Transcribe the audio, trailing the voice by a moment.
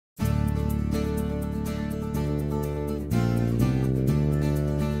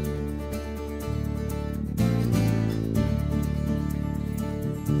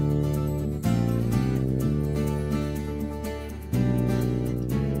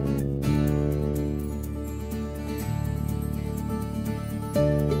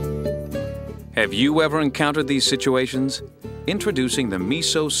Have you ever encountered these situations? Introducing the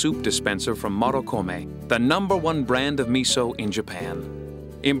Miso soup dispenser from Morokome, the #1 brand of miso in Japan.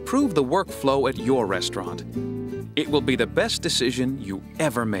 Improve the workflow at your restaurant. It will be the best decision you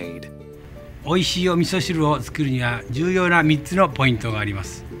ever made. 美味しいお味噌汁を作るには重要な3つのポイントがありま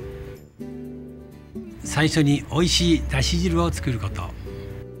す。最初に美味しいだし汁を作ること。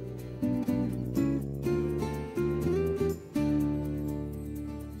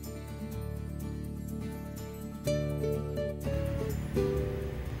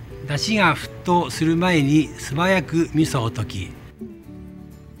だしが沸騰する前に素早く味噌を溶き、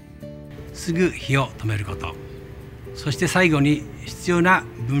すぐ火を止めること。そして最後に必要な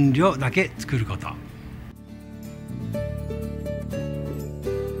分量だけ作ること。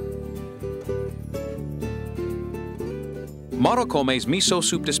Morokome's miso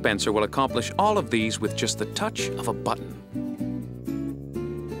soup dispenser will accomplish all of these with just the touch of a button.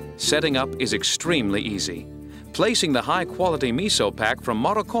 Setting up is extremely easy. Placing the high-quality miso pack from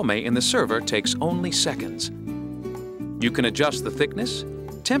Morokome in the server takes only seconds. You can adjust the thickness,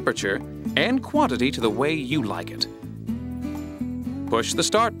 temperature, and quantity to the way you like it. Push the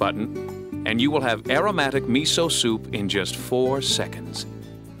start button, and you will have aromatic miso soup in just 4 seconds.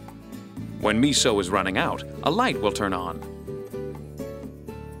 When miso is running out, a light will turn on.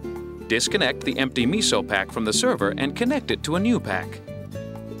 Disconnect the empty miso pack from the server and connect it to a new pack.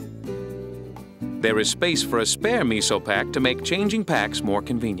 There is space for a spare miso pack to make changing packs more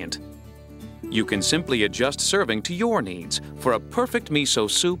convenient. You can simply adjust serving to your needs for a perfect miso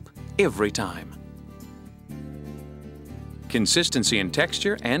soup every time. Consistency in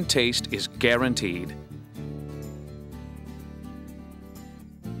texture and taste is guaranteed.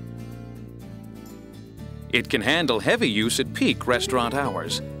 It can handle heavy use at peak restaurant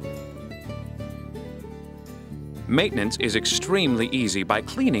hours. Maintenance is extremely easy by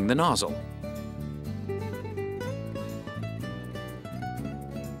cleaning the nozzle.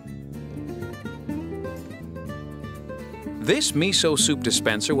 This miso soup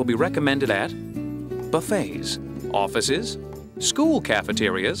dispenser will be recommended at buffets, offices, school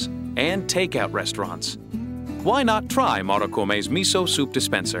cafeterias, and takeout restaurants. Why not try Morokome's miso soup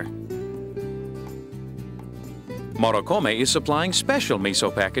dispenser? Morokome is supplying special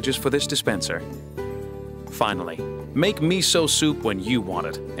miso packages for this dispenser. Finally, make miso soup when you want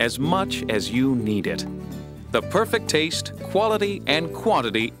it, as much as you need it. The perfect taste, quality, and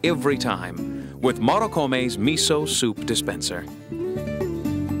quantity every time with Morokome's miso soup dispenser.